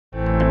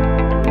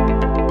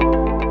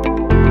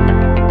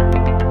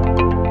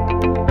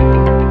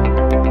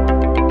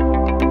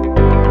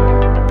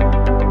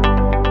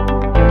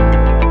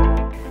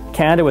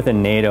Canada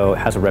within NATO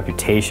has a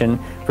reputation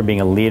for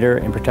being a leader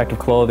in protective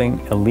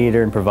clothing, a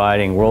leader in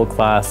providing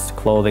world-class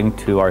clothing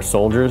to our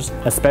soldiers,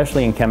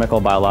 especially in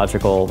chemical,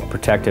 biological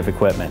protective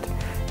equipment.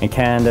 And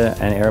Canada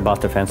and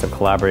AirBoss Defense have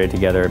collaborated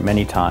together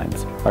many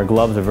times. Our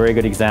gloves are a very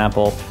good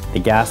example. The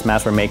gas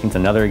mask we're making is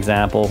another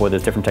example where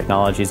there's different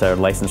technologies that are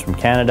licensed from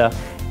Canada,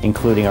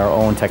 including our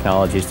own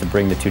technologies to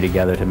bring the two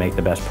together to make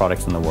the best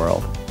products in the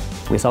world.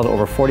 We sell to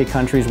over 40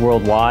 countries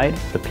worldwide.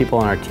 The people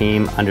on our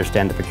team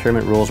understand the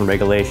procurement rules and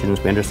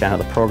regulations. We understand how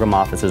the program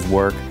offices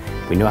work.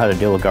 We know how to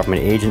deal with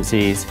government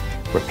agencies.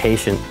 We're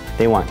patient.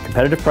 They want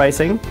competitive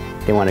pricing.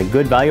 They want a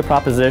good value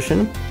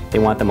proposition. They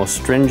want the most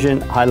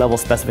stringent, high-level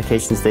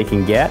specifications they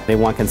can get. They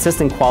want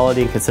consistent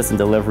quality and consistent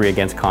delivery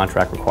against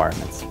contract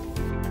requirements.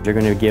 You're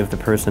going to give the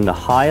person the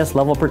highest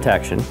level of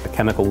protection, a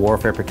chemical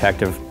warfare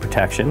protective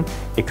protection.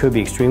 It could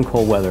be extreme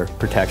cold weather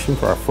protection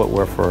for our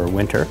footwear for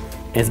winter.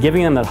 And it's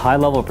giving them that high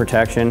level of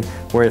protection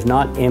where it's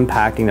not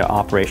impacting their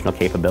operational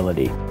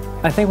capability.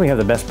 I think we have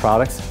the best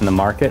products in the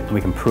market, and we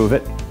can prove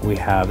it. We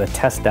have the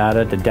test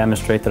data to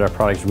demonstrate that our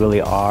products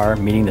really are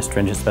meeting the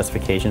stringent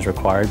specifications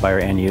required by our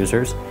end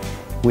users.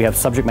 We have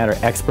subject matter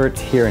experts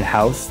here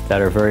in-house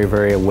that are very,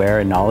 very aware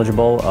and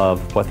knowledgeable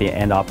of what the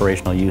end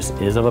operational use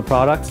is of the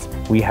products.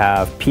 We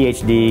have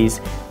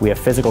PhDs, we have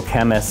physical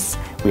chemists,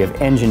 we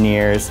have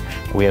engineers,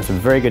 we have some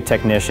very good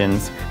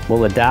technicians.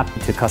 We'll adapt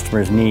to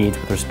customers' needs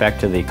with respect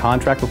to the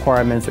contract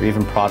requirements or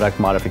even product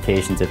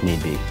modifications if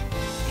need be.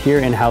 Here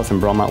in-house in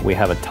Bromont, we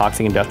have a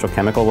toxic industrial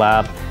chemical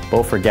lab,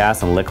 both for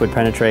gas and liquid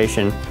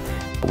penetration.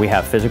 We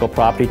have physical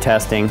property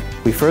testing.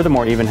 We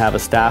furthermore even have a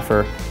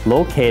staffer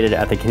located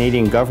at the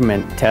Canadian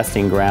government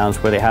testing grounds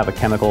where they have a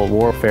chemical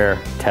warfare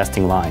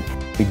testing line.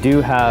 We do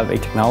have a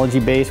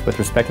technology base with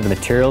respect to the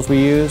materials we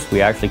use.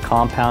 We actually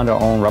compound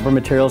our own rubber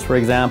materials, for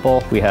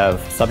example. We have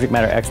subject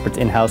matter experts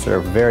in-house that are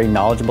very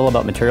knowledgeable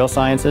about material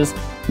sciences.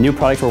 New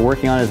products we're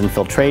working on is in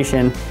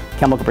filtration,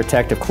 chemical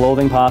protective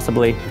clothing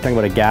possibly. We're talking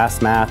about a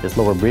gas mask, it's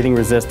lower breathing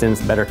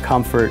resistance, better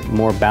comfort,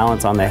 more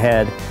balance on the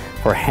head.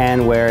 For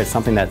hand wear, it's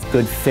something that's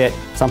good fit,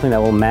 something that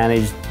will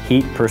manage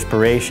heat,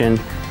 perspiration.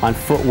 On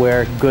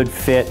footwear, good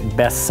fit,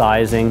 best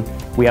sizing.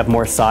 We have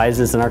more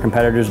sizes than our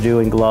competitors do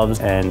in gloves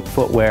and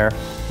footwear,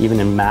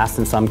 even in masks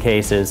in some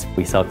cases.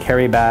 We sell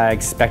carry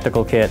bags,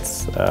 spectacle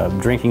kits,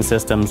 drinking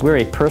systems. We're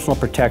a personal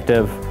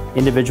protective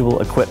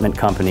individual equipment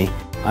company.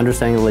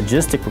 Understanding the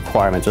logistic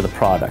requirements of the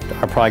product.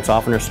 Our products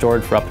often are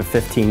stored for up to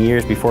 15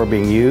 years before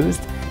being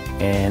used.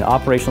 In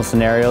operational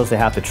scenarios, they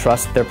have to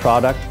trust their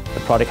product. The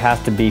product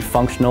has to be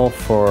functional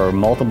for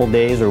multiple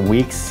days or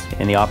weeks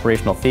in the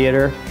operational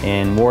theater.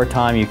 In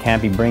wartime, you can't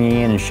be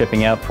bringing in and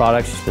shipping out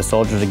products. The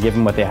soldiers are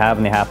given what they have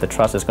and they have to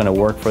trust it's going to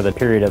work for the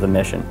period of the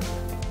mission.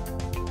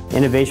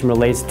 Innovation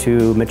relates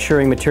to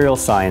maturing material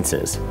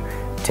sciences.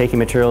 Taking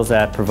materials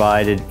that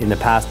provided in the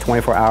past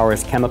 24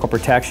 hours chemical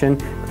protection,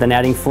 then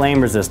adding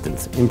flame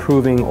resistance,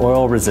 improving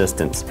oil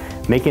resistance,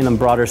 making them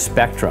broader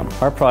spectrum.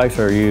 Our products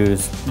are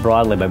used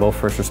broadly by both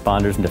first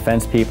responders and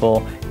defense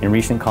people. In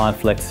recent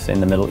conflicts in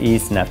the Middle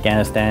East, in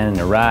Afghanistan, and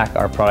Iraq,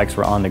 our products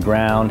were on the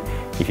ground.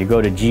 If you go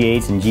to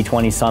G8 and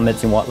G20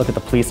 summits and look at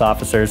the police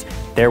officers,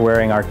 they're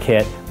wearing our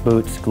kit,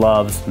 boots,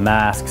 gloves,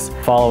 masks.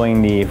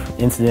 Following the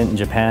incident in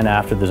Japan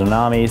after the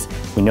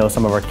tsunamis, we know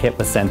some of our kit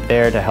was sent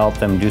there to help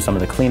them do some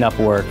of the cleanup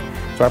work.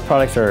 So our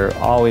products are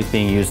always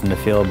being used in the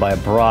field by a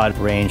broad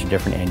range of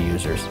different end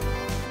users.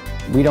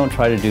 We don't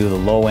try to do the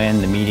low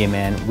end, the medium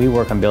end. We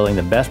work on building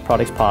the best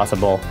products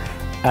possible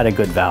at a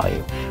good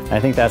value. And I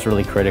think that's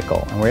really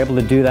critical. And we're able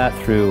to do that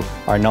through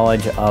our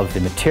knowledge of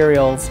the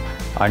materials,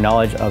 our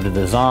knowledge of the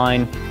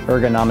design,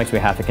 ergonomics we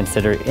have to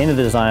consider in the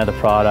design of the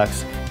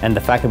products, and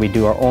the fact that we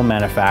do our own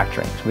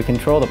manufacturing. So we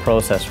control the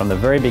process from the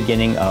very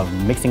beginning of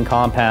mixing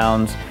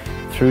compounds,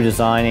 through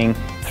designing,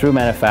 through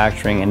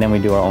manufacturing, and then we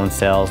do our own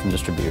sales and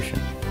distribution.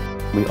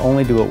 We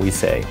only do what we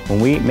say. When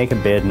we make a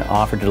bid and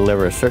offer to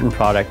deliver a certain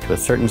product to a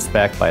certain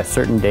spec by a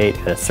certain date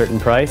at a certain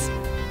price,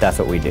 that's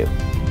what we do.